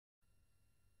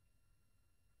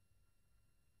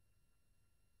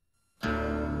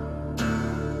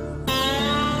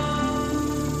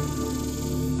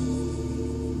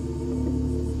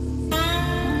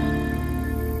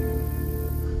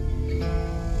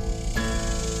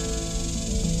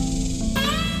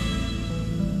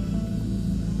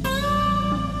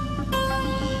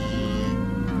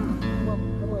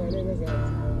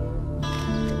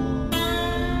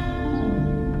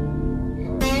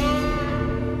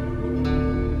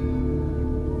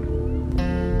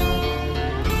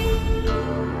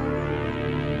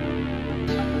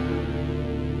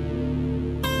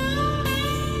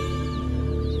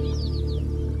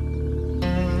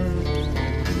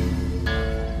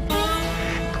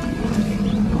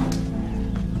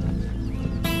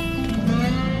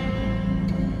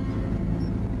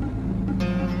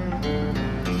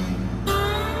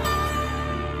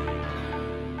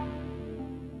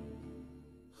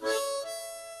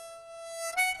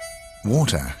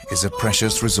Water is a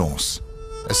precious resource,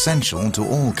 essential to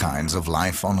all kinds of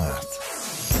life on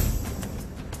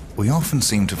Earth. We often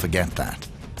seem to forget that.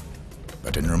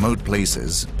 But in remote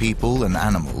places, people and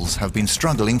animals have been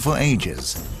struggling for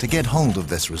ages to get hold of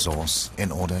this resource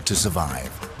in order to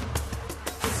survive.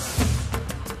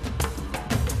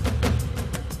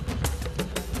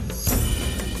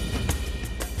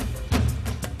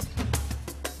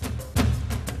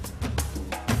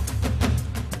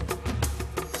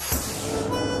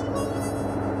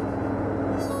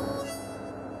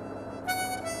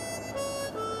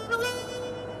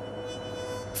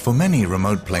 For many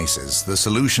remote places, the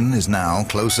solution is now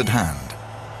close at hand.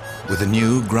 With the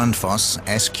new Grundfos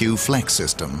SQ Flex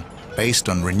system, based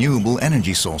on renewable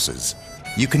energy sources,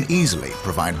 you can easily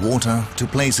provide water to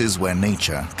places where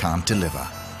nature can't deliver.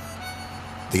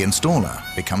 The installer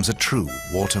becomes a true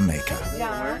water maker.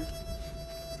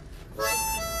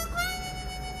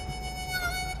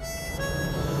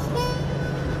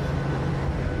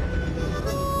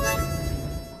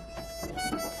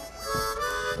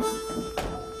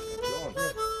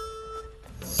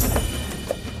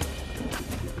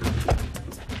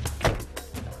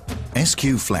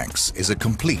 SQ Flex is a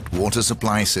complete water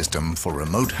supply system for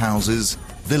remote houses,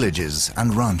 villages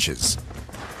and ranches.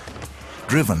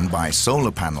 Driven by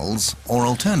solar panels or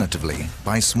alternatively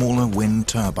by smaller wind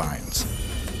turbines.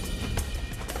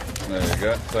 There you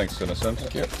go. Thanks, Innocent.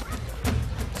 Thank you.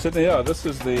 Sitting here, this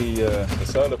is the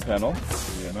solar panel,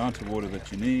 the amount of water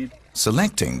that you need.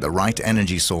 Selecting the right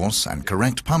energy source and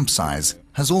correct pump size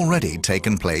has already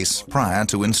taken place prior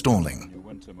to installing.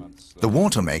 The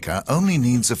water maker only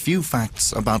needs a few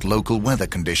facts about local weather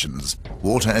conditions,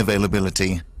 water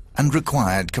availability, and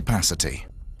required capacity.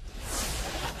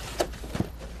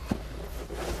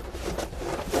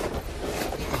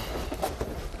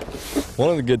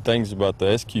 One of the good things about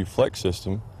the SQ Flex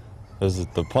system is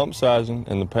that the pump sizing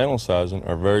and the panel sizing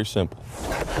are very simple.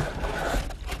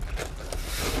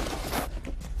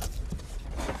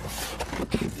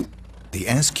 The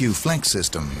SQ Flex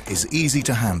system is easy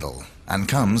to handle and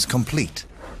comes complete.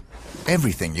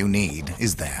 Everything you need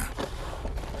is there.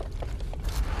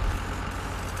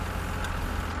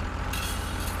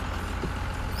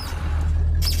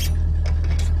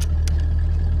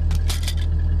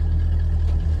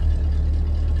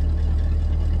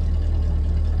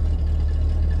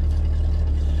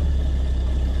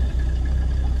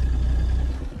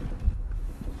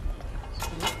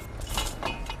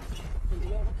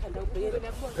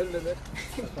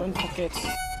 Don't forget.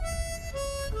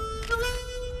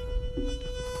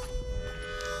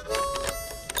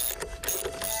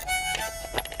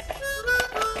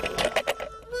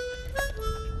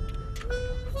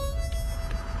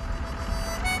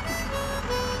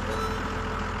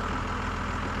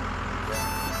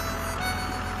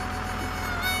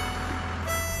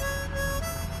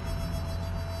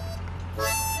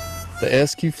 The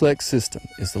SQ Flex system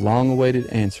is the long-awaited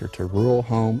answer to rural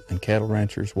home and cattle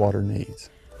ranchers' water needs.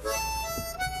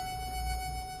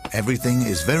 Everything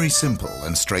is very simple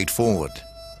and straightforward,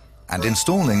 and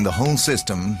installing the whole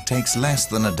system takes less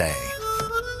than a day.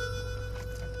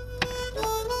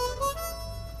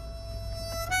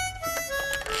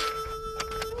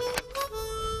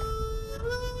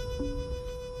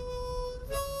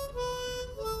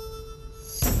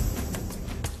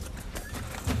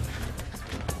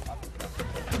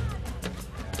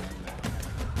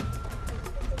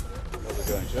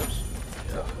 Going, chaps?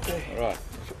 Okay. All right.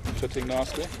 Fitting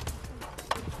nicely.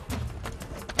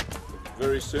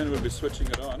 Very soon we'll be switching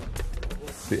it on.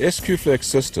 The SQ Flex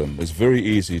system is very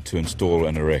easy to install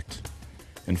and erect.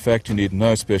 In fact, you need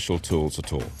no special tools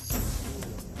at all.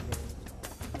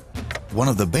 One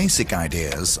of the basic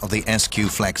ideas of the SQ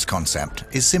Flex concept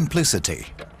is simplicity.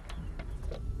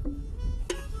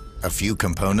 A few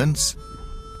components,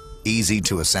 easy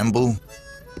to assemble,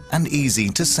 and easy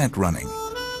to set running.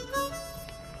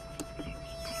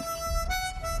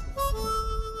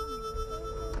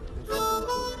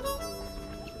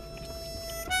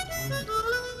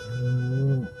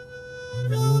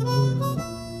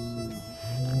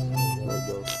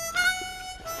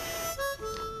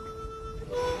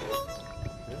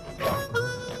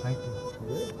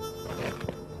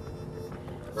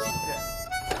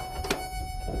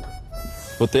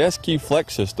 With the SQ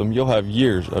Flex system, you'll have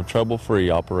years of trouble-free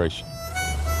operation.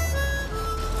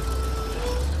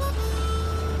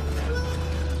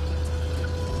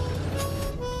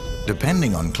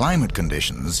 Depending on climate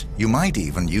conditions, you might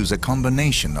even use a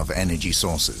combination of energy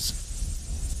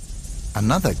sources.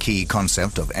 Another key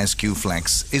concept of SQ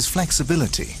Flex is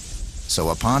flexibility. So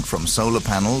apart from solar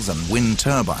panels and wind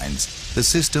turbines, The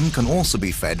system can also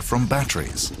be fed from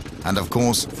batteries and, of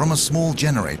course, from a small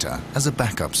generator as a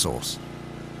backup source.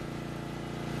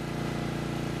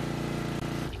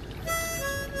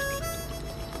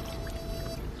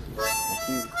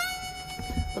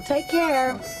 Well, take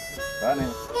care.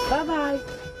 Bye-bye.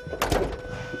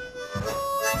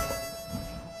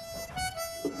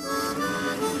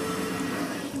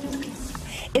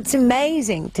 It's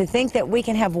amazing to think that we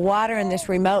can have water in this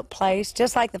remote place,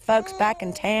 just like the folks back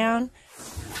in town.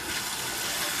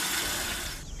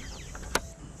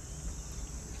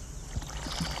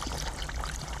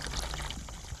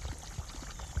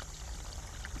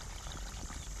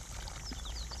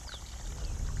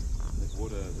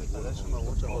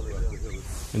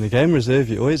 In the game reserve,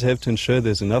 you always have to ensure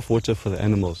there's enough water for the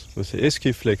animals. With the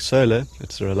SQ Flex Solar,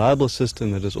 it's a reliable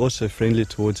system that is also friendly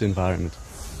towards the environment.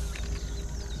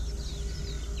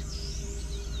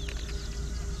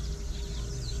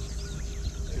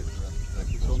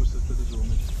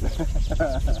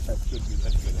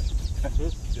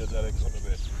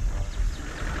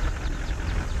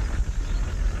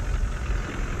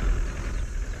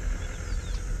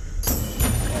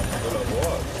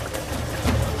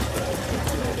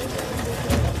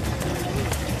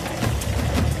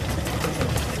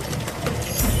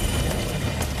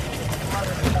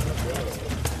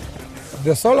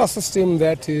 The solar system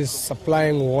that is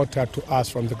supplying water to us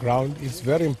from the ground is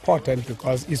very important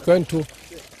because it's going to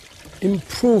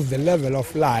improve the level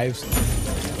of lives.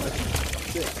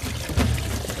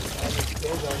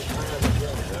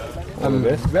 I'm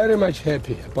very much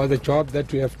happy about the job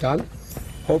that we have done,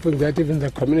 hoping that even the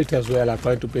community as well are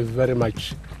going to be very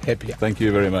much happier. Thank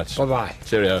you very much. Bye-bye.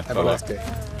 Cheerio. Have a nice day.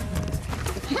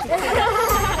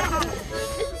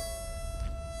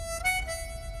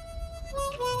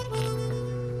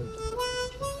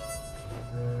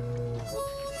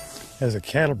 As a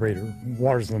cattle breeder,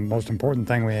 water is the most important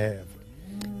thing we have.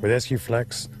 With SQ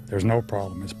Flex, there's no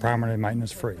problem. It's primarily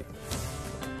maintenance free.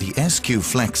 The SQ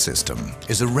Flex system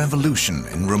is a revolution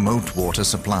in remote water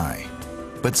supply,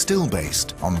 but still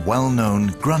based on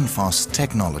well-known Grundfos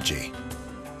technology.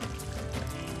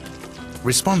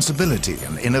 Responsibility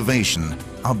and innovation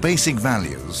are basic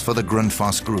values for the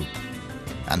Grundfos Group,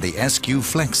 and the SQ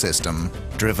Flex system,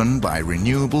 driven by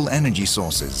renewable energy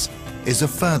sources, is a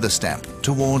further step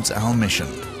towards our mission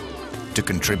to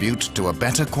contribute to a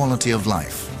better quality of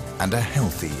life and a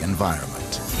healthy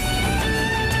environment.